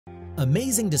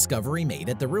Amazing discovery made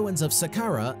at the ruins of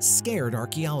Saqqara scared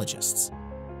archaeologists.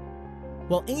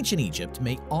 While ancient Egypt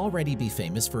may already be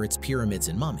famous for its pyramids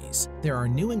and mummies, there are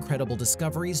new incredible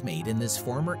discoveries made in this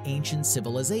former ancient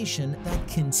civilization that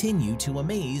continue to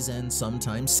amaze and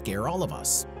sometimes scare all of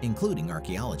us, including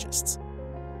archaeologists.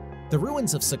 The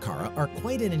ruins of Saqqara are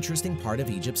quite an interesting part of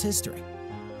Egypt's history.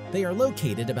 They are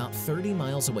located about 30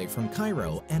 miles away from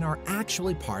Cairo and are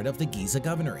actually part of the Giza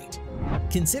Governorate.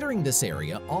 Considering this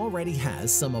area already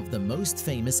has some of the most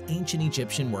famous ancient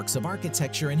Egyptian works of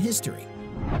architecture in history,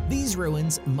 these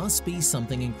ruins must be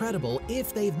something incredible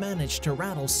if they've managed to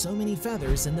rattle so many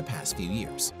feathers in the past few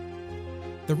years.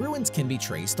 The ruins can be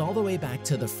traced all the way back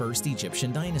to the first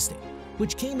Egyptian dynasty,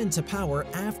 which came into power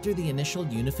after the initial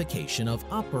unification of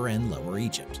Upper and Lower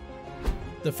Egypt.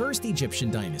 The first Egyptian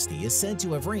dynasty is said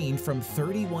to have reigned from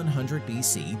 3100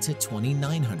 BC to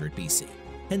 2900 BC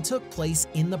and took place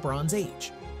in the Bronze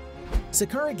Age.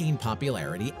 Saqqara gained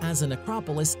popularity as a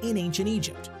necropolis in ancient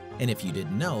Egypt, and if you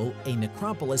didn't know, a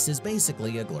necropolis is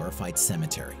basically a glorified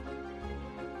cemetery.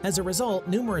 As a result,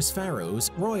 numerous pharaohs,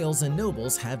 royals, and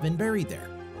nobles have been buried there,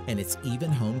 and it's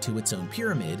even home to its own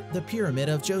pyramid, the Pyramid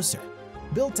of Djoser,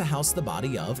 built to house the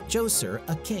body of Djoser,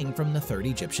 a king from the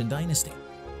 3rd Egyptian dynasty.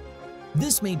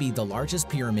 This may be the largest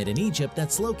pyramid in Egypt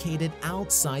that's located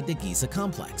outside the Giza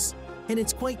complex, and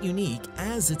it's quite unique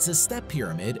as it's a step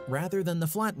pyramid rather than the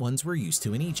flat ones we're used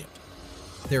to in Egypt.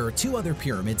 There are 2 other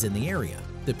pyramids in the area,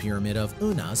 the Pyramid of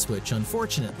Unas, which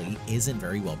unfortunately isn't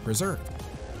very well preserved,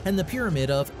 and the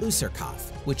Pyramid of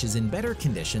Userkaf, which is in better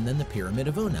condition than the Pyramid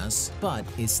of Unas, but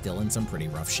is still in some pretty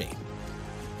rough shape.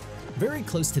 Very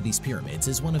close to these pyramids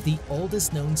is one of the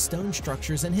oldest known stone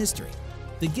structures in history,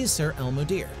 the Gisr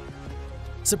el-Mudir.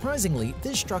 Surprisingly,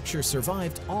 this structure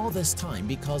survived all this time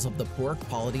because of the poor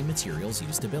quality materials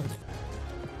used to build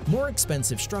it. More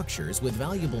expensive structures with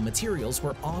valuable materials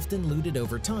were often looted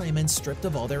over time and stripped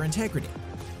of all their integrity.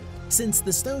 Since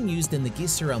the stone used in the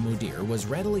Gisr el-Mudir was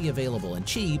readily available and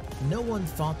cheap, no one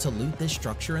thought to loot this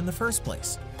structure in the first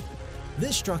place.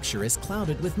 This structure is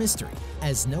clouded with mystery,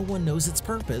 as no one knows its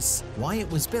purpose, why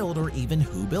it was built, or even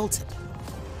who built it.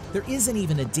 There isn't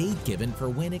even a date given for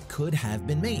when it could have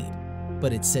been made,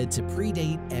 but it's said to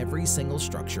predate every single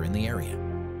structure in the area.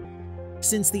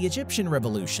 Since the Egyptian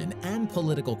Revolution and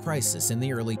political crisis in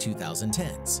the early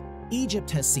 2010s,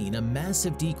 Egypt has seen a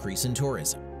massive decrease in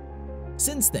tourism.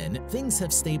 Since then, things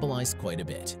have stabilized quite a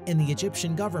bit, and the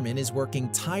Egyptian government is working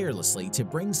tirelessly to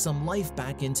bring some life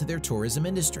back into their tourism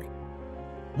industry.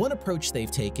 One approach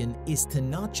they've taken is to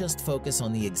not just focus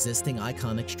on the existing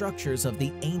iconic structures of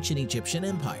the ancient Egyptian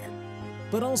empire,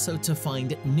 but also to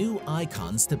find new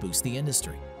icons to boost the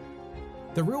industry.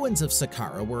 The ruins of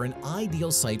Saqqara were an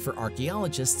ideal site for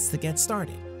archaeologists to get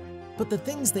started, but the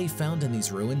things they found in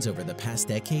these ruins over the past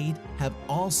decade have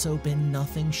also been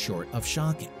nothing short of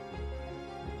shocking.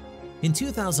 In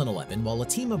 2011, while a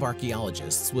team of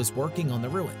archaeologists was working on the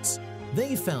ruins,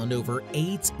 they found over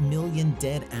 8 million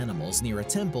dead animals near a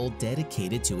temple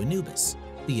dedicated to Anubis,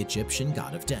 the Egyptian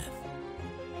god of death.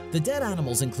 The dead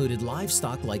animals included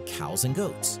livestock like cows and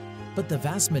goats, but the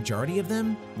vast majority of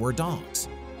them were dogs.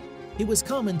 It was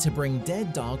common to bring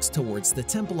dead dogs towards the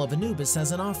temple of Anubis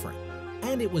as an offering,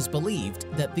 and it was believed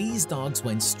that these dogs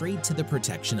went straight to the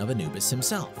protection of Anubis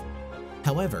himself.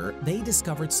 However, they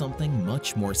discovered something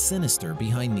much more sinister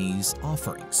behind these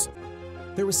offerings.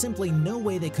 There was simply no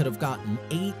way they could have gotten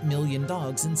 8 million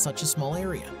dogs in such a small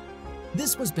area.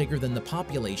 This was bigger than the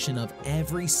population of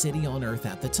every city on Earth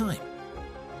at the time.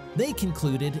 They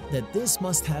concluded that this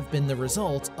must have been the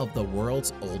result of the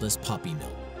world's oldest puppy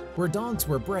mill, where dogs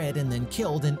were bred and then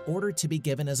killed in order to be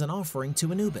given as an offering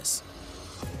to Anubis.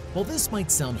 While this might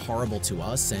sound horrible to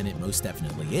us, and it most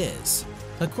definitely is,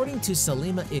 according to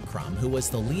Salima Ikram, who was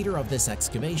the leader of this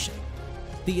excavation,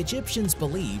 the Egyptians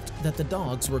believed that the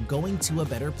dogs were going to a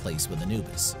better place with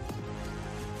Anubis.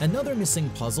 Another missing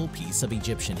puzzle piece of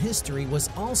Egyptian history was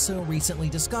also recently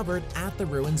discovered at the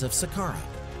ruins of Saqqara,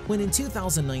 when in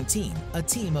 2019, a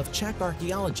team of Czech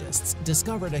archaeologists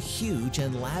discovered a huge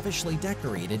and lavishly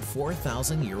decorated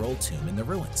 4,000-year-old tomb in the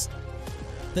ruins.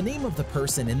 The name of the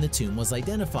person in the tomb was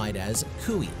identified as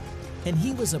Kui, and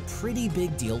he was a pretty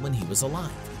big deal when he was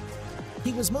alive.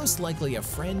 He was most likely a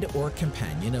friend or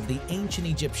companion of the ancient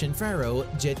Egyptian pharaoh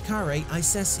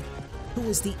Djedkare-Isesi, who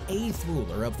was the 8th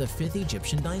ruler of the 5th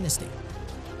Egyptian dynasty.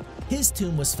 His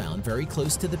tomb was found very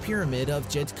close to the pyramid of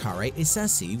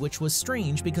Djedkare-Isesi, which was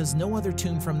strange because no other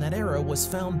tomb from that era was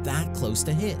found that close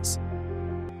to his.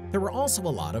 There were also a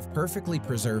lot of perfectly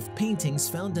preserved paintings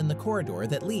found in the corridor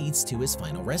that leads to his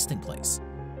final resting place.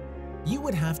 You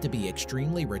would have to be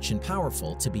extremely rich and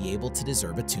powerful to be able to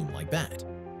deserve a tomb like that.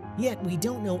 Yet we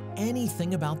don't know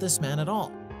anything about this man at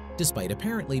all, despite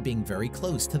apparently being very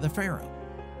close to the pharaoh.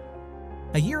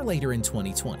 A year later in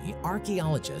 2020,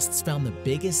 archaeologists found the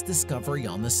biggest discovery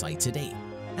on the site to date,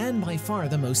 and by far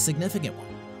the most significant one.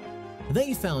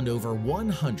 They found over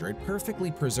 100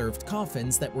 perfectly preserved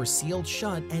coffins that were sealed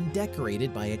shut and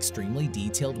decorated by extremely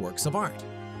detailed works of art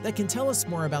that can tell us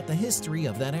more about the history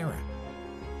of that era.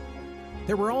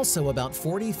 There were also about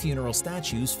 40 funeral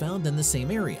statues found in the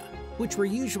same area, which were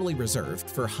usually reserved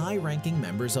for high-ranking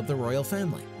members of the royal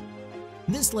family.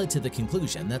 This led to the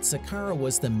conclusion that Saqqara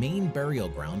was the main burial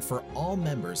ground for all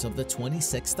members of the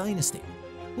 26th dynasty,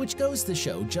 which goes to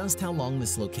show just how long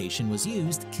this location was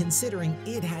used, considering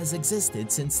it has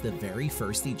existed since the very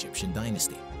first Egyptian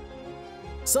dynasty.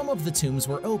 Some of the tombs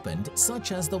were opened,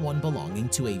 such as the one belonging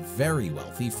to a very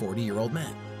wealthy 40-year-old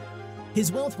man.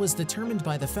 His wealth was determined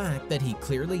by the fact that he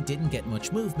clearly didn't get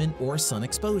much movement or sun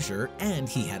exposure, and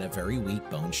he had a very weak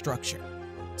bone structure,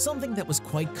 something that was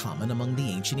quite common among the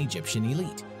ancient Egyptian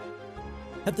elite.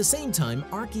 At the same time,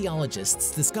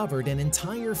 archaeologists discovered an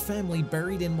entire family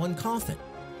buried in one coffin.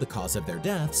 The cause of their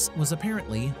deaths was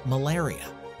apparently malaria.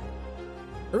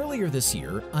 Earlier this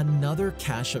year, another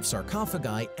cache of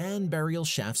sarcophagi and burial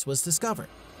shafts was discovered,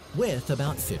 with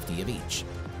about 50 of each.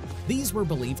 These were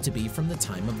believed to be from the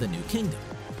time of the New Kingdom,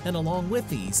 and along with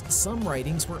these, some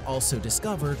writings were also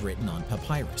discovered written on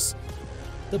papyrus.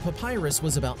 The papyrus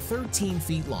was about 13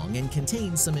 feet long and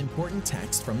contained some important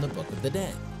text from the Book of the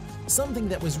Dead, something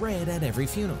that was read at every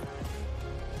funeral.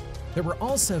 There were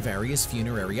also various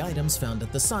funerary items found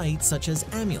at the site, such as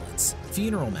amulets,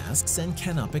 funeral masks, and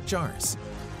canopic jars.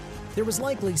 There was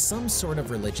likely some sort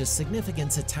of religious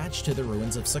significance attached to the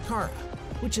ruins of Saqqara,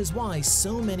 which is why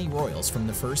so many royals from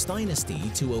the first dynasty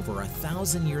to over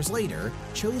 1,000 years later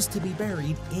chose to be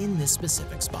buried in this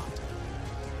specific spot.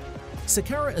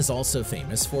 Saqqara is also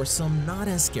famous for some not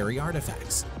as scary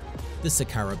artifacts. The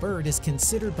Saqqara bird is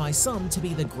considered by some to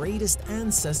be the greatest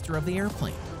ancestor of the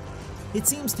airplane. It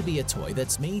seems to be a toy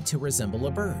that's made to resemble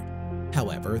a bird.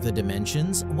 However, the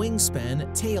dimensions,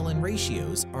 wingspan, tail, and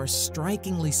ratios are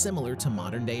strikingly similar to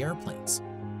modern-day airplanes.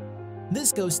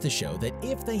 This goes to show that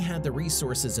if they had the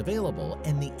resources available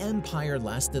and the empire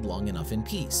lasted long enough in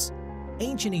peace,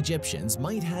 ancient Egyptians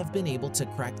might have been able to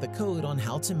crack the code on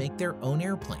how to make their own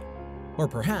airplane, or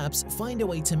perhaps find a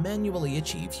way to manually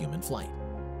achieve human flight.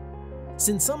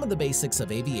 Since some of the basics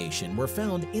of aviation were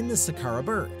found in the Saqqara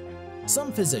bird,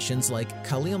 some physicians like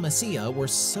Khalil Messiah were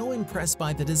so impressed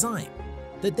by the design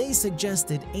that they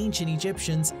suggested ancient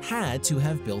Egyptians had to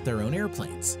have built their own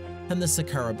airplanes, and the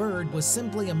Saqqara bird was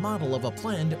simply a model of a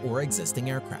planned or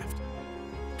existing aircraft.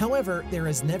 However, there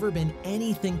has never been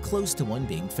anything close to one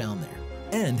being found there,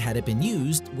 and had it been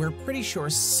used, we're pretty sure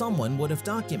someone would have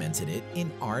documented it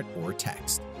in art or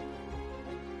text.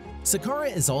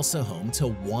 Saqqara is also home to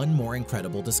one more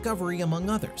incredible discovery among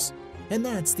others, and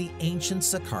that's the ancient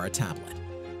Saqqara tablet.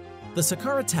 The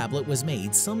Saqqara tablet was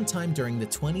made sometime during the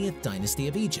 20th dynasty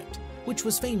of Egypt, which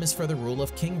was famous for the rule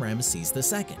of King Ramesses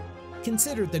II,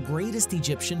 considered the greatest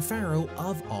Egyptian pharaoh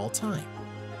of all time.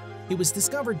 It was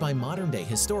discovered by modern-day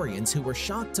historians who were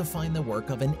shocked to find the work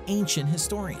of an ancient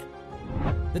historian.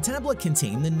 The tablet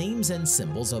contained the names and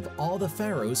symbols of all the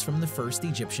pharaohs from the first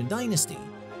Egyptian dynasty,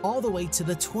 all the way to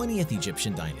the 20th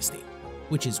Egyptian dynasty,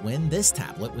 which is when this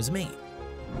tablet was made.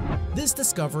 This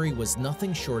discovery was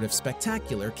nothing short of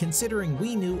spectacular, considering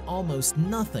we knew almost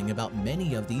nothing about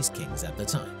many of these kings at the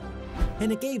time,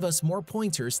 and it gave us more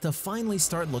pointers to finally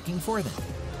start looking for them.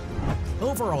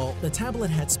 Overall, the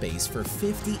tablet had space for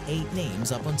 58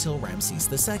 names up until Ramses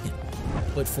II,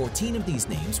 but 14 of these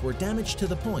names were damaged to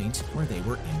the point where they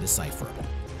were indecipherable.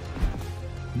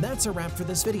 And that's a wrap for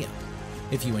this video.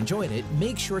 If you enjoyed it,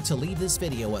 make sure to leave this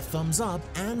video a thumbs up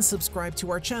and subscribe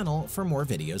to our channel for more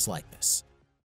videos like this.